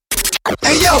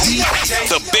Hey yo,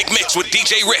 The Big Mix with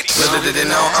DJ Ritz. I'm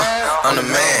the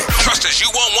man. Trust us, you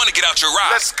won't want to get out your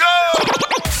ride. Let's go.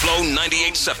 Flow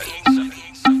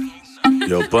 98.7.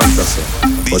 Yo, Panther, sir.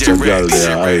 What your girl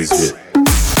there eyes with?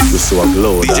 We so a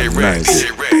glow that nice.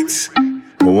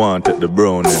 I want take the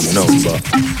brown and number,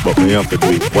 but me have to do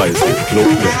it wisely. Look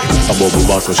there, a bubble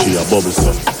bottle she a bubble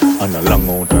stuff, and a long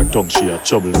out her tongue she a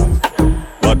trouble up.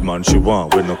 Bad man she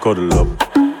want when no cuddle up.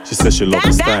 She says she love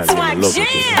the style and I love it.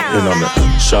 You know me,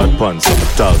 short pants and my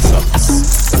tall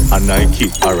socks, a Nike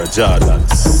or a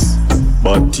Jordans,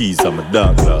 but tees and my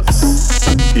dark glass,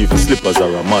 even slippers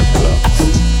are a mud glass.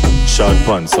 Short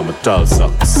pants and my tall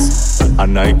socks, a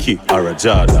Nike or a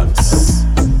Jordans,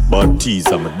 but tees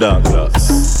and my dark glass,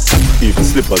 even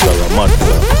slippers are a mud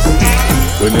glass.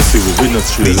 When you see we no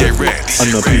straight like it,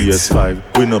 and no PS5,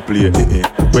 we no play it.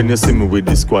 When you see me with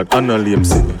the squad, and no lame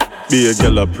city. Be a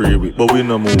girl I pray with, but we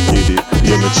no move with it.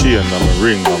 Yeah, me chain and my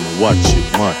ring and me watch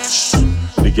it match.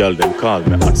 The girl them call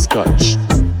me hot scotch.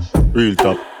 Real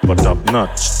top, but top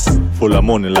notch. Full of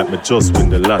money like me just win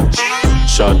the lodge.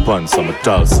 Short pants and my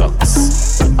tall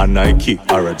socks, a Nike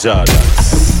or a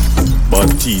Jordans, but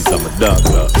tees and my dark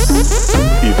glass,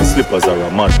 even slippers are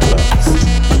a mud glass.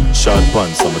 Short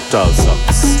pants and my tall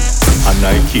socks, a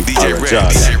Nike or a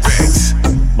Jordans,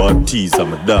 but tees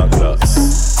and my dark glass,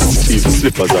 even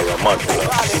slippers are a mud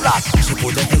glass. She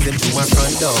put the things into my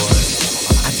front door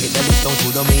and take the lift down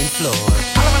to the main floor.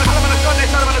 Sunday,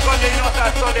 you know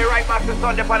that Sunday, right back to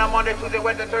Sunday, on a Monday, Tuesday,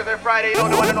 Wednesday, Thursday, Friday. You know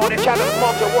the one and only channel,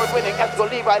 multi-award-winning Esco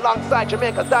Levi, alongside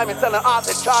Jamaica's Diamond selling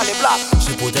artist Charlie Block.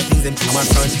 She put the things into my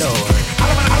front door.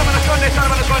 Sunday, you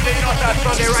know that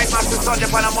Sunday, right back to Sunday,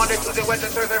 on a Monday, Tuesday, Wednesday,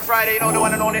 Thursday, Friday. You know the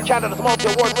one and only channel,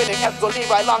 multi-award-winning Esco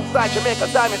Levi, alongside Jamaica's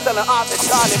Diamond selling artist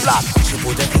Charlie Block. She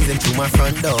put the things into my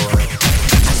front door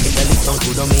and take the lift down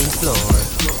to the main floor.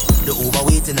 The Uber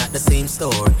waiting at the same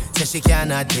store. Says she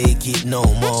cannot take it no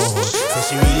more. Says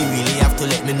she really have to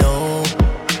let me know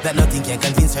that nothing can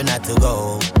convince her not to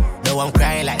go. No, I'm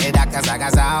crying like the doctor.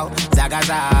 Zaga's out,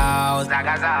 Zaga's out,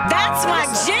 Zaga's out. That's my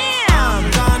jam. I'm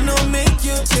gonna make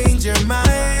you change your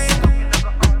mind.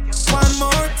 One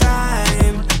more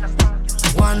time.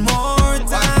 One more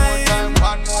time.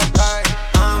 One more time.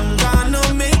 I'm gonna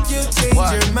make you change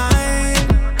your mind.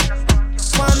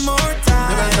 One more time.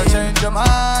 You better change your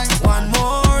mind. One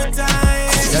more time.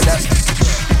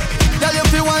 Girl, you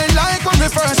feel wine like when we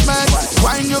first met.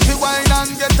 Wine, you feel wine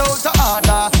and get out the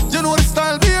order. You know the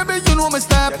style, baby, you know my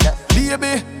step.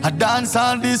 Baby, I dance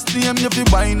on this name. You feel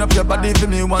wine up your body for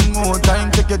me one more time.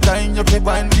 Take your time, you feel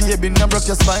wine, baby, now broke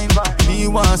your spine. Me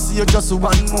want see you just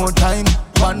one more time.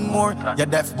 One more, you're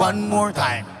deaf one more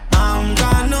time. I'm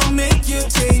gonna make you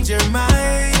change your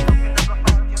mind.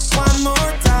 One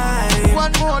more time.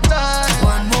 One more time.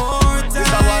 One more time. It's a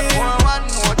one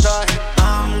more time.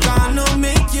 I'm gonna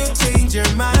make you change your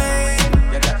mind.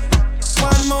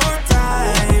 One more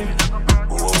time.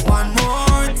 One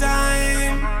more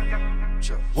time.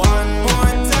 One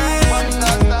more time. One last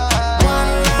time.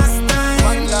 One last time.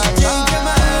 One last Change your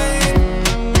mind.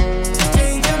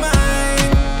 Change your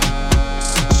mind.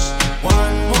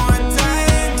 One more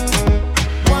time.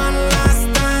 One last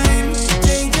time.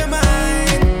 Change your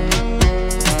mind.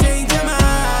 Change your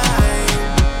mind.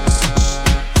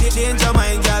 Change your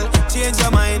mind, girl. Change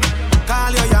your mind.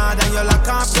 Call your yard and you lock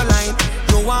off your line.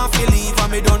 You want to leave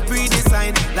and me don't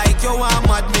pre-design. Like you want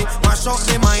mad me, mash up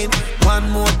the mind. One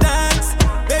more dance.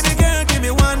 Baby girl, give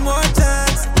me one more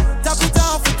chance. Top it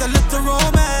off with a little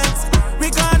romance.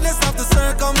 Regardless of the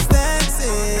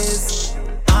circumstances,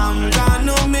 I'm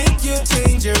gonna make you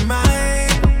change your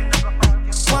mind.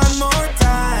 One more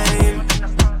time.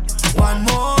 One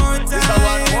more time. It's a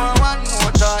one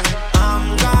more time.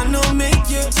 I'm gonna make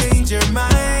you change your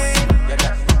mind.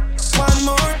 One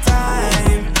more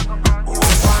time.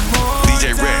 One more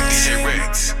DJ time.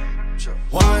 Ritz.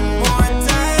 One more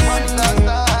time. One last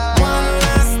time. One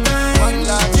last time. One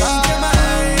last Change your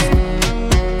mind.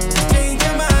 Change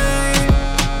your mind.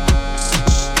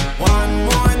 One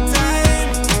more time.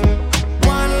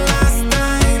 One last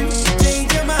time.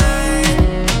 Change your mind.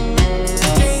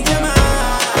 Change your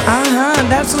mind.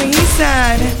 That's what he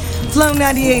said. Flow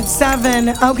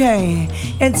 98.7. Okay.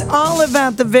 It's all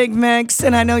about the Big Mix,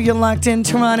 and I know you're locked in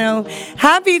Toronto.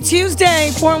 Happy Tuesday,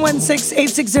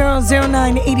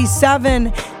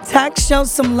 416-860-0987. Text, show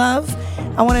some love.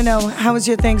 I want to know, how was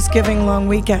your Thanksgiving long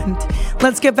weekend?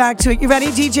 Let's get back to it. You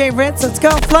ready, DJ Ritz? Let's go,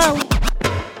 Flow.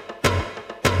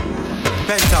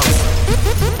 Penthouse.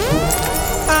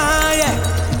 Ah, yeah.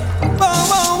 Whoa,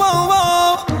 whoa, whoa,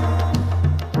 whoa.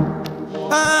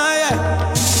 Ah, yeah.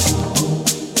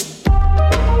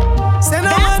 Send a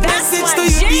one message to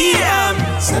your DM.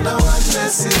 Send a one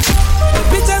message.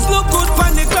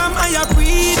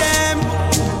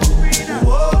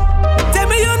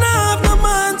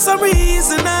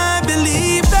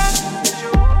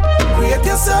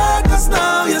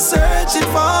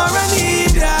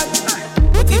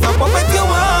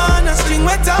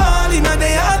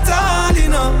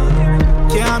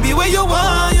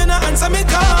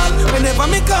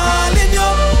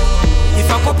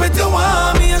 puppet you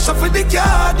want me, I shuffle the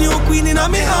card. You queen in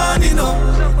me hand, you know.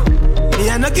 Me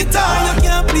and a guitar, you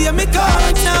can't play me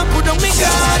cards. Now put on me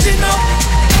guard, you know.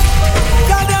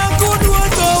 God, I could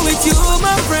go with you,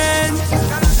 my friend.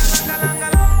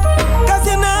 Cause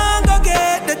you not gonna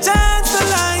get the chance to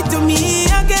lie to me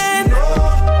again.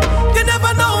 You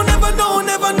never know, never know,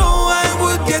 never know I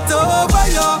would get over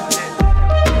you.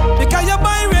 Because you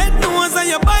buy red nose and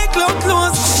you buy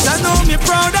clothes. I know me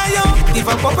proud of you. If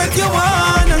a puppet you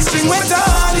want and string with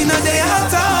all in a day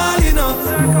at all, you know.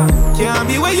 Can't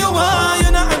be where you want, you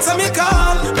not answer me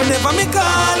call. Whenever me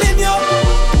calling you.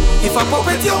 If a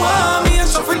puppet you want me, I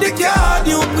shuffle the card.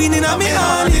 You queen in a me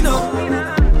hand, you know.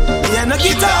 Yeah, no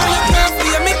guitar, you can't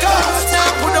play me cards.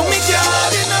 Now put on me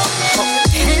card, you know.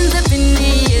 Hands up in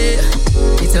the air,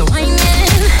 it's a whining.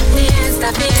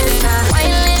 Fiesta, fiesta,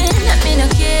 whining. Me no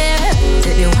care,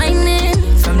 take the whining.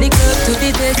 From the club to the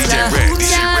Tesla.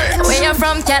 Where you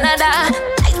from, Canada?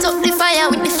 Light up the fire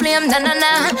with the flame, na na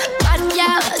na. Bad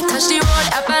girl, touch the road,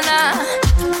 Havana.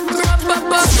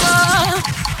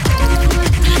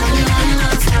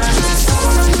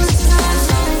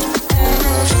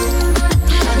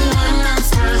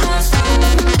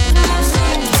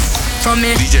 From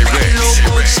me, DJ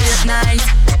Ritz, she's nice.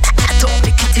 I took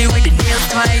the kitty with the nails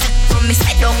twice. From me,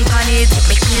 sit down on it, make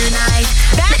me clear night.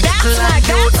 That's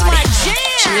my jam.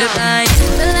 She's nice.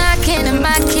 The lock in the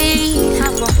back key.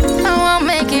 I won't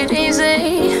make it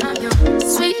easy.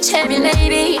 Sweet cherry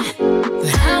lady,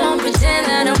 but I won't pretend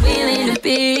that I'm willing to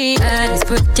be. I just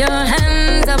put your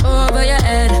hands up over your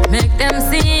head, make them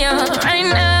see you right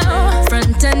now.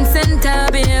 Front and center,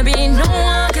 baby, no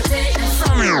one can take it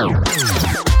from you.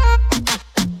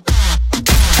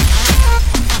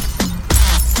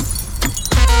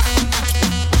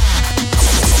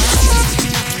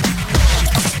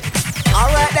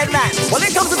 When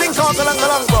it comes to things called the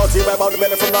long brought to you by about the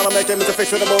belly from down, I'm making me to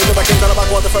fish with the bones. Back in the back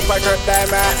water from Piker,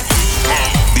 damn man.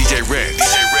 DJ Ritz.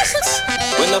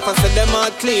 When I say them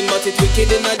all clean, but it's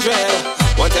wicked in a dread.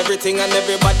 Want everything and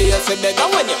everybody else to beg.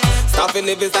 And when you stop and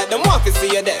live, it's like them want to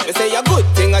see you there. They say a good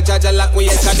thing, I judge a lot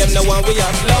we ain't. Cause them the one we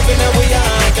are loving and we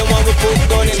are. The one we put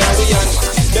down in and we are.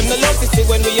 Them the love to see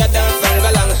when we are dance and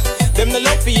galang. Them the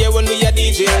love for hear when we are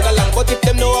DJ and galang. But if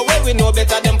them know a way, we know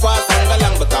better them pass and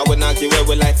galang. Because we not give where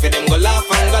we like for them go laugh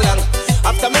and galang.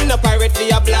 After me no pirate for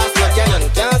your blast no cannon.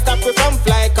 Can't stop we from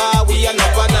fly car, we are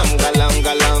not on them. Galang,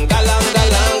 galang, galang,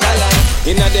 galang, galang.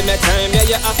 Inna the time, yeah,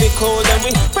 you happy cold. And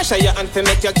we pressure your hand to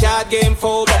make your card game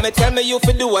fold. But me tell me you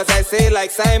fi do as I say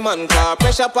like Simon. Car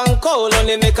pressure pan cold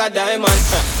only make a diamond.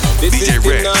 This DJ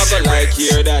system never like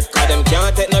hear that. Cause them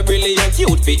can't take no brilliant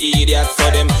youth for idiots. So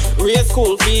them raise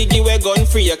school fee, give a gun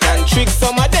free. You can trick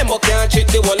some of them but can't trick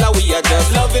the whole of we are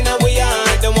just loving and we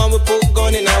are. The one we put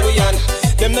gun in and we on.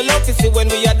 Them no love to see when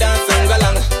we are dancing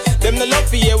galang. Them no love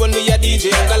to hear when we are DJ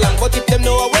and galang. But if them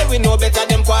know a way, we know better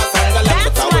them pass and galang.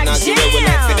 But I will not give a we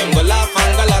like see them go laugh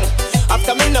and galang.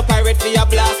 After me no pirate for your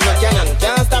blast no cannon.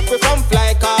 Can't stop we from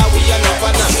fly car, we are not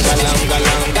for them. Galang,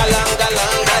 galang, galang,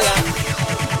 galang, galang.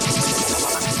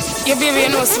 Yeah, baby, you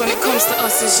know, so when it comes to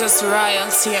us, it's just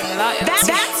royalty and loyalty.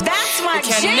 That's my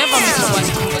jam. jam. We can never make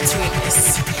nobody come between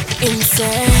us.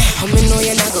 Insane, I me know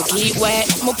you're not gonna keep wet.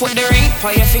 Me put the ring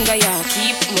for your finger, yeah,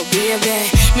 keep my baby.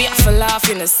 Me have to laugh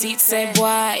in the seat, say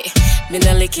boy, me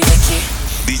no licky.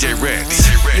 DJ Ritz.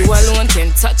 You alone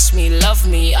can touch me, love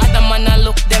me. Other man I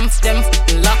look them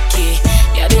lucky.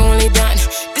 You're the only done.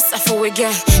 This is for we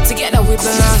get together we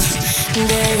belong. Yeah,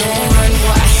 man,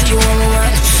 boy, you want me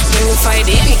man. Me will fight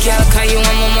any girl 'cause you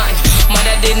want my man.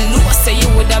 Mother didn't know, say you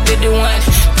would have been the one.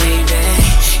 Baby,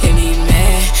 you need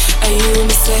me. I you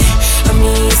me say, I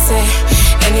me say.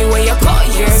 Anyway you call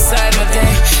your side my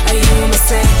day. I you me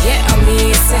say, yeah, I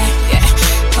me say, yeah.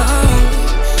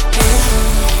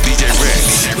 DJ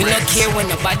Ritz. We don't care when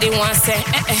nobody wants say,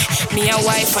 me a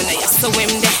wife and I used to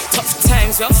him there. Tough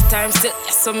times, rough times, still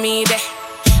yes to me there.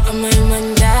 I'm my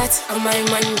man that, I'm my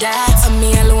man that. And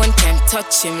me alone can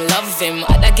touch him, love him.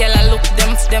 Other girl I look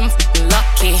them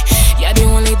lucky. You're the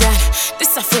only that,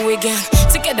 this a for we gang.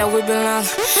 Together we belong.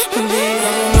 Baby,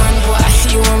 I'm a man, boy,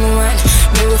 you want me man.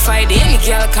 Me will fight any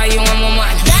girl 'cause you want my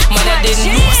man. Mother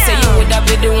didn't know, say you would have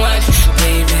been the one.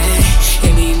 Baby,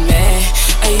 you need me.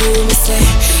 I you me say,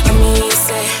 I me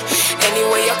say.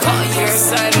 Anyway you call your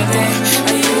side of day.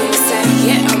 I you me say,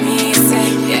 yeah, I me say,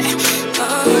 yeah.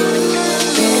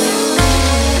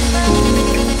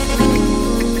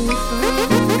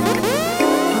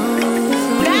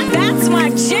 That's my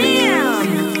jam.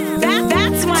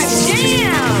 That's my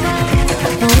jam.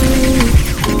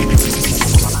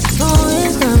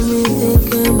 Always got me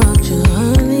thinking about you,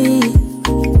 honey.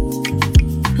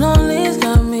 Lonely's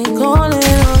got me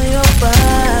calling on your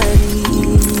body.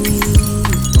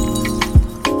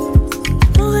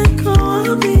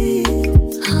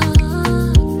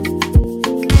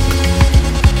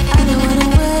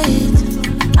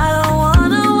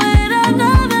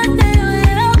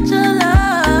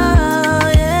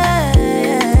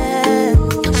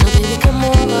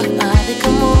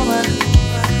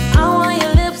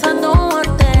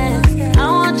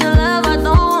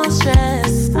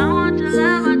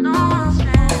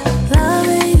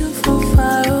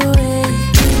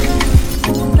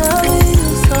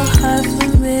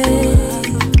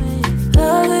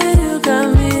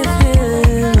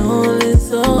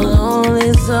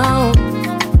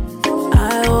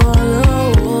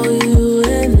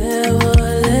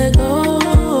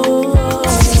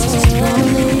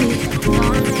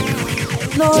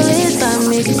 Lonely's got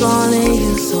me calling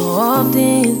you so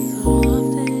often.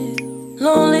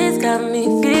 Lonely's got me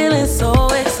feeling so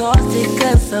exhausted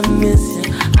cause I miss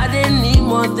you. I didn't need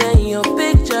more than your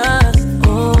pictures.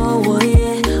 Oh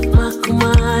yeah,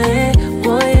 Makuma, yeah,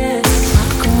 oh yeah,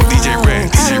 Makuma. DJ Rex,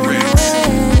 DJ Rex.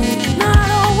 I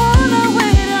don't wanna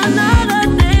wait another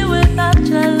day without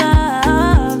your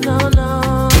love. No, no,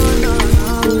 no,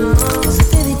 no, no. So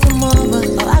baby, come over,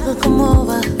 or I could come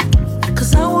over.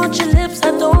 Cause I want your lips,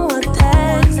 I don't want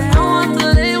text. I want to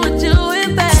live with you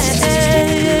in bed.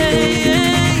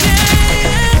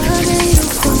 Loving you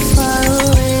from far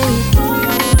away.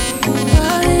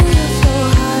 Loving you so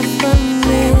hard for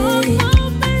me.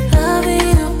 Loving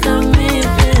you got me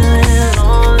feeling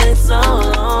lonely, so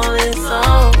lonely, so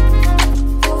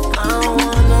I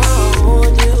wanna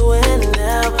hold you and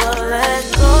never let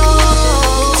go.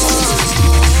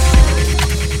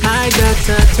 My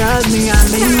doctor tells me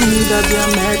I'm in need of your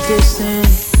medicine.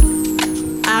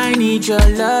 I need your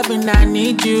love and I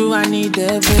need you, I need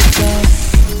everything.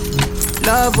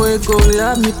 Love will go,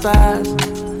 love me fast.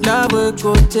 Love will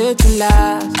go take the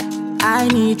last. I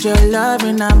need your love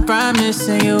and I'm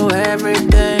promising you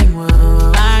everything.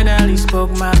 Whoa. Finally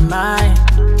spoke my mind.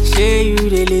 Say you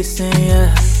they listen,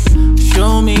 yeah.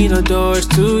 Show me the doors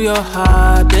to your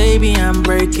heart, baby, I'm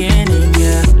breaking in,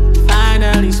 yeah.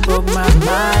 Finally spoke my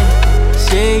mind.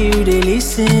 Say you they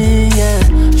listen, yeah.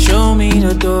 Show me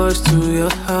the doors to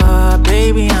your heart,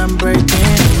 baby, I'm breaking in,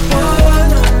 yeah. Oh,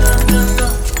 no, no, no, no.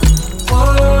 Oh,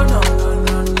 no, no,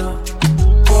 no, no.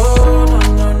 Oh, no,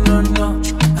 no, no, no.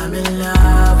 I'm in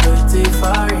love with you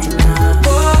for it now. Oh,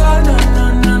 no, no,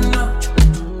 no, no.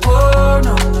 Oh,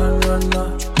 no, no, no, no.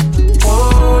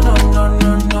 Oh, no, no,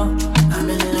 no, no. I'm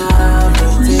in love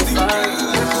with you for it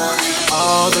now.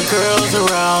 All the girls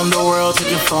around the world, take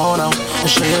your phone out and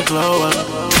show your glow up.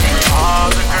 All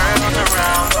the girls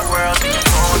around the world, take your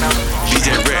phone out. DJ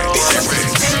Rex, DJ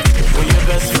Rex. We're your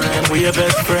best friend, we're your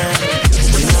best friend.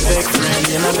 You're my big friend,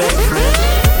 you're my big friend.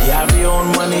 You have your own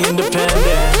money,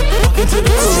 independent. Walk into the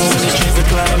room and you change the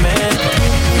climate.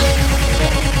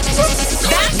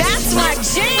 That's my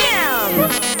jam.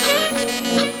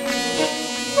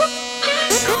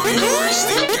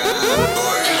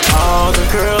 All the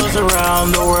girls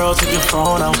around the world, take your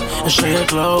phone out and show your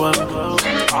glow up.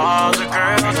 All the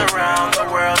girls around the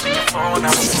world, take your phone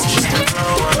out and show your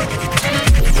glow up.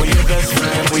 We're your best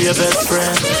friend, we're your best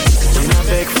friend. You're my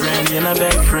big friend, you're my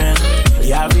big friend.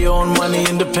 You have your own money,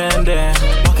 independent.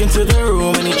 Walk into the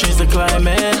room and you change the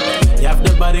climate. You have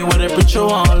the body where they put you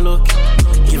on look.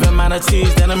 Give him man a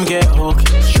tease, then him get hooked.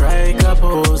 Strike a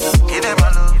pose,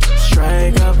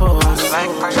 strike a pose.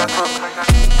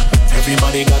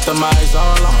 Everybody got them eyes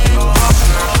all on you.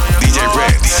 DJ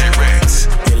Rex, DJ Rex.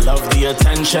 You love the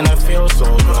attention, I feel so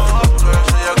good.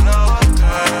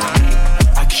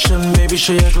 Action, baby,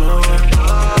 show your glow up.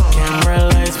 Camera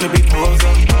lights, baby, pose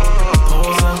up.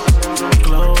 Pose up,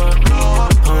 glow up,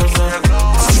 pose up.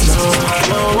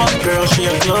 Glow up, girl, show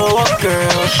your glow up,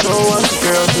 girl. Show us,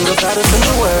 girl, do the baddest in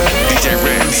the world. DJ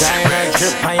Rex, Designer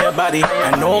drip on your body. I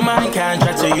know man can't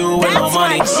try to you with no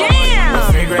money. That's my jam. The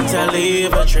fragrance I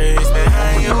leave a trace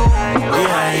behind you,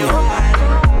 behind you.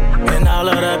 And all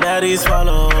of the baddies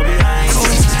follow behind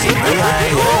you,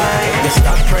 behind you. The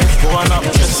stock price going up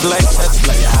just like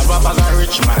Tesla. You have a bag of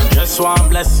rich man, just one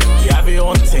blessing. You have your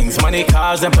own things, money,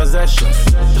 cars, and possessions.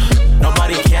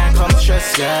 Nobody can come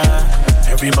stress ya.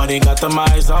 Everybody got them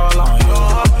eyes all on you.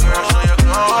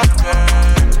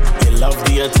 You love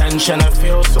the attention, I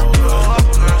feel so good.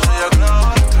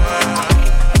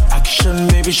 Action,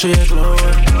 baby, show your glow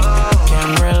up.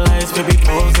 Camera lights, baby,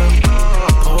 pose up,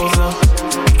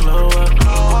 glow up,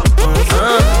 pose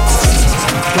up.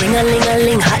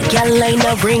 Ring-a-ling-a-ling, hot gal line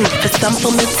a ring. The stump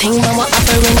on the ting, mama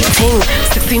offer anything.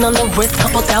 16 on the wrist,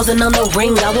 couple thousand on the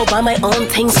ring. I will buy my own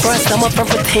things for a summer from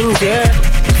for ting, yeah.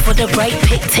 For the right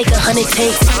pick, take 100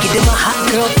 takes. Give them a hot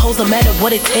girl pose, no matter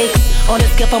what it takes. On a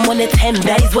scale from 1 to 10,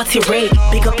 baddies, what's your rate?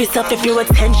 Pick up yourself if you're a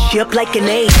 10, ship like an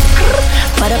 8.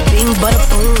 Bada bing, bada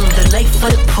boom. The life for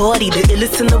the party, the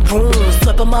illest in the room.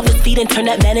 Swipe him off his feet and turn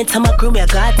that man into my groom. Yeah,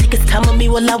 God take his time on me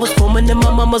while I was forming in my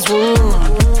mama's room.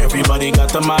 Everybody got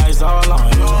them eyes all on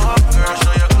you.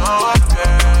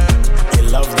 You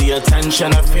love the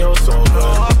attention, I feel so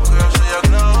good.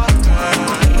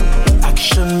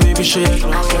 Action, baby, show your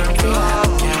glow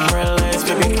up. Camera lights,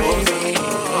 baby, pose up.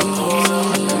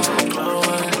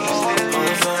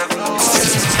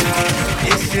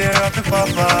 This year up the pop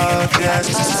up, yeah.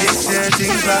 This year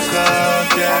things back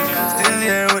up, yeah. Still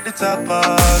here with the top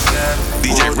off, yeah.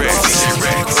 DJ Rex, DJ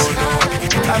Rex.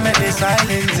 I met this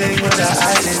island thing with the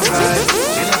island vibe.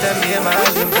 She looked at me and my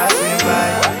eyes and passed me by.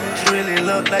 She really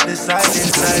look like the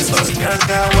silent type. But girls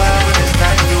got wild when it's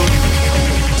time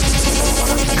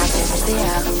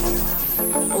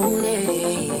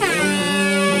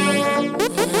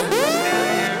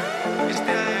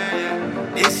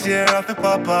This year off it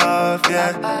pop off,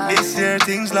 yeah. This year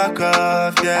things lock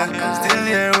off, yeah. Still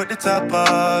here with the top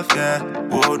off, yeah.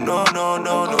 Whoa, no.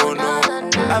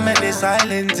 I met this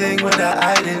silent thing with a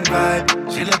hiding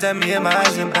vibe. She looked at me in my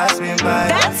eyes and passed me by.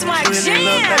 That's my she really jam.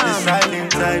 looked like the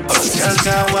silent type. Girls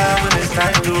got wild when it's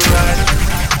time to ride.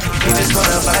 She just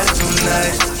wanna vibe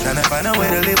tonight. Tryna find a way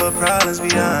to leave her problems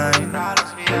behind.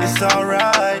 It's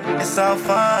alright, it's all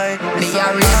fine. Me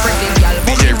a real pretty girl,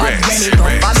 but me bad when it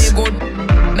come for me good.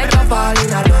 Make you fall in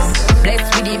love. Blessed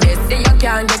with the best, say you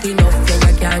can't get enough. Yeah,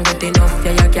 you can't get enough.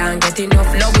 Yeah, you can't get enough.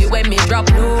 Love it when me drop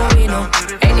low, you know.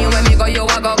 Anywhere me go, you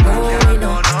a go, you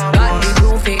know. Got the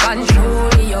groove, fi control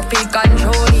it, you fi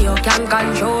control it, you can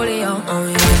control it, yeah.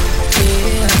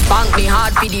 Bank me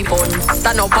hard for the fun.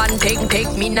 Stand up and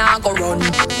take me now go run.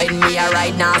 When me a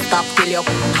ride now stop till you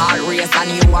hard race and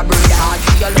you a breathe hard.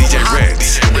 You love hard.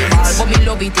 But me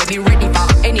love it, you be ready for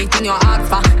anything you ask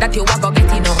for. That you a go get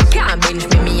enough. Can't bench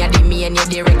me a the main, you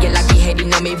the regular. The head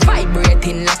inna me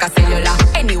vibrating like a cellular.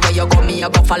 Anywhere you go, me a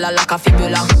go follow like a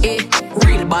fibula.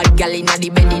 Real bad gal inna the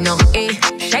bed inna.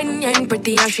 Shine young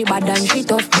pretty and she bad and she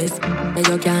tough miss. And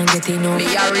you can't get enough. Me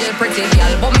a real pretty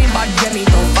gal, but me bad, yeah me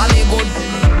tough, and me good.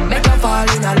 Make you fall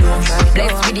in love.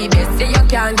 Blessed with the best, yeah you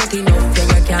can't get enough. Yeah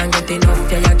you can't get enough.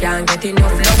 Yeah you can't get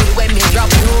enough. Love it when me drop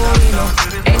low, you know.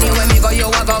 Anywhere me go, you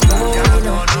a go, you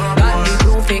know. Got the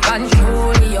groove, fi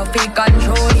control it, you fi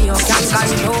control it, you can't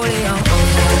control it,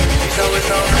 So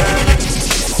it's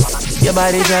okay. Your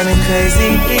body drive me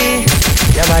crazy.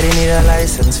 Your body need a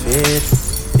license fit.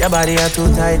 Your body are too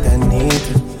tight and neat.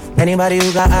 Anybody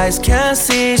who got eyes can't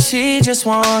see. She just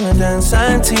wanna dance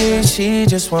and tease. She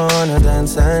just wanna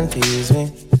dance and tease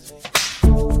me.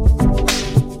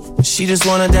 She just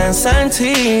wanna dance and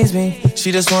tease me.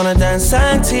 She just wanna dance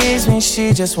and tease me.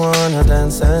 She just wanna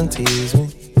dance and tease me.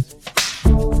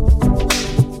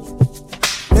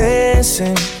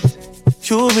 Missing,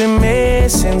 you've been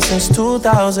missing since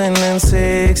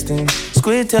 2016.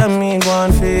 Squid tell me go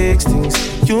and fix things.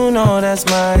 You know that's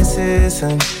my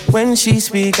assistant. When she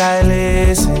speak, I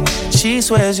listen. She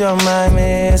swears you're my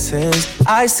missus.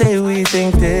 I say we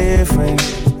think different.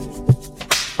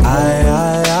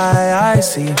 I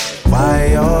see why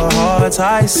your heart's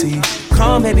icy.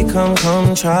 Come baby, come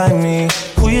try me.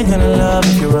 Who you gonna love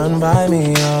if you run by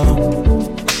me,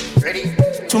 oh? Ready?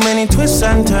 Too many twists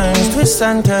and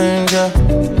turns, yeah.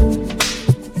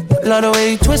 Love the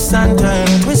way you twist and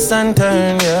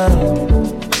turn, yeah.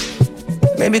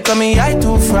 Maybe call me I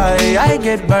too fry, I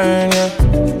get burned, yeah.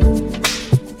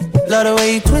 Love the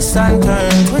way you twist and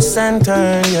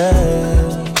turn,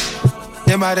 yeah.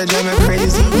 Your body drive me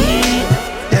crazy.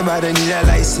 Your body need a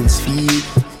license fee.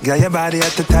 Got your body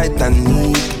at the tight and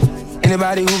neat.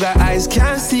 Anybody who got eyes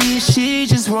can't see. She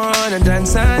just wanna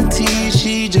dance and tease.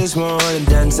 She just wanna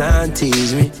dance and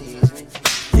tease me.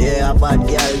 Yeah, bad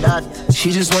girl that.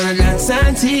 She just wanna dance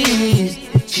and tease.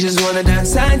 She just wanna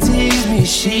dance and tease me.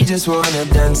 She just wanna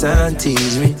dance and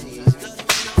tease me.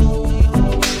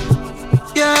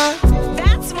 Yeah,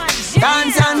 that's my jam.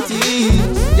 Dance and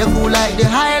tease. You cool like the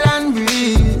Highland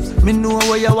breeze. Me know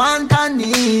what you want and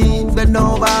need. Bend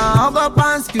over, hug up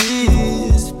and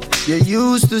squeeze. You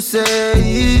used to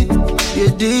say you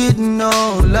didn't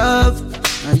know love.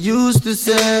 I used to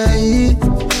say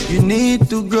you need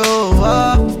to grow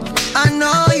up. I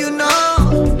know you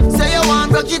know. Say you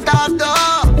want rock it off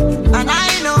though. And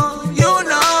I know, you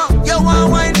know. You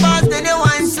want wine fast and you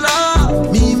wine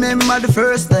slow. Me remember the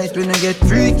first night when you get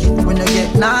freaky, when you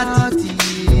get naughty.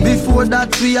 Before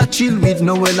that we a chill with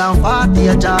Noel and party,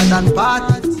 a Jordan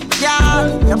party.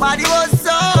 Yeah, your body was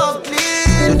so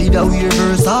clean. You did a weird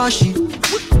Versace.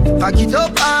 Pack it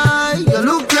up high, you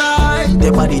look right.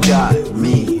 Your body drive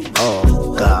me,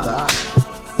 oh God.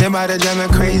 Your body drive me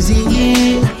crazy.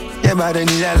 Your body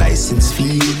need a license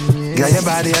fee. Got your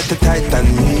body at the tight and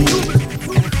neat.